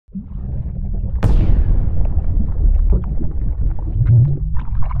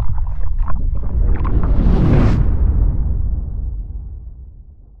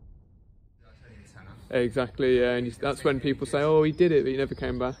Exactly, yeah, and that's when people say, oh, he did it, but he never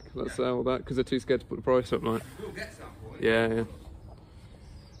came back. That's all that, because they're too scared to put the price up, like. We'll get some point. Yeah.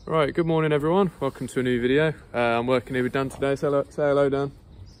 Right, good morning, everyone. Welcome to a new video. I'm working here with Dan today. Say hello, Dan.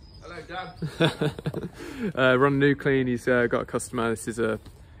 Hello, Dan. Run a new clean. He's got a customer. This is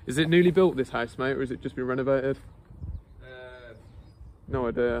it newly built, this house, mate, or has it just been renovated? No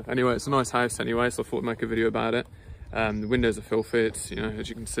idea. Anyway, it's a nice house anyway, so I thought I'd make a video about it. The windows are filthy. It's, as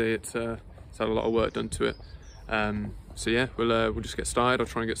you can see, it's had a lot of work done to it. So yeah, we'll just get started. I'll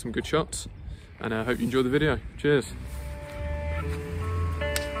try and get some good shots, and I hope you enjoy the video. Cheers.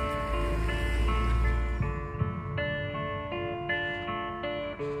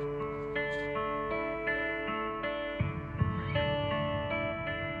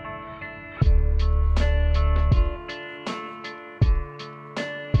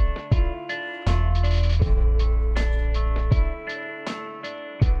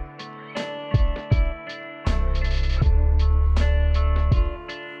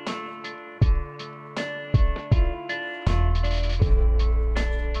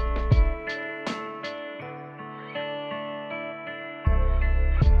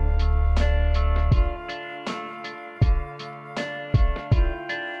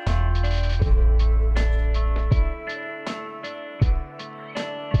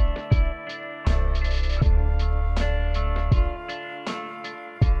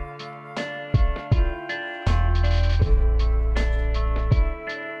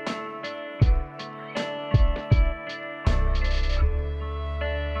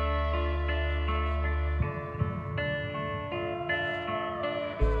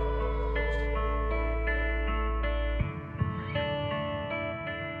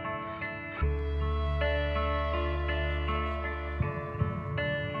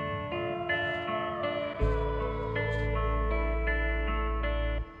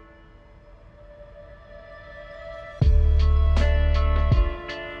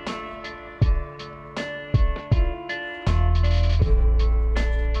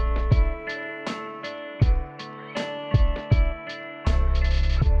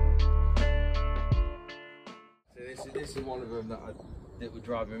 This is one of them that would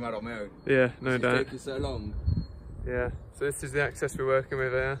drive me mad on my own. Yeah, no doubt. It's taking so long. Yeah, so this is the access we're working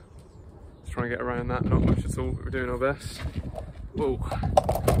with here. Let's try and get around that, not much at all, but we're doing our best. Whoa,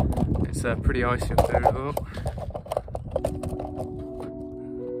 it's pretty icy up there as well.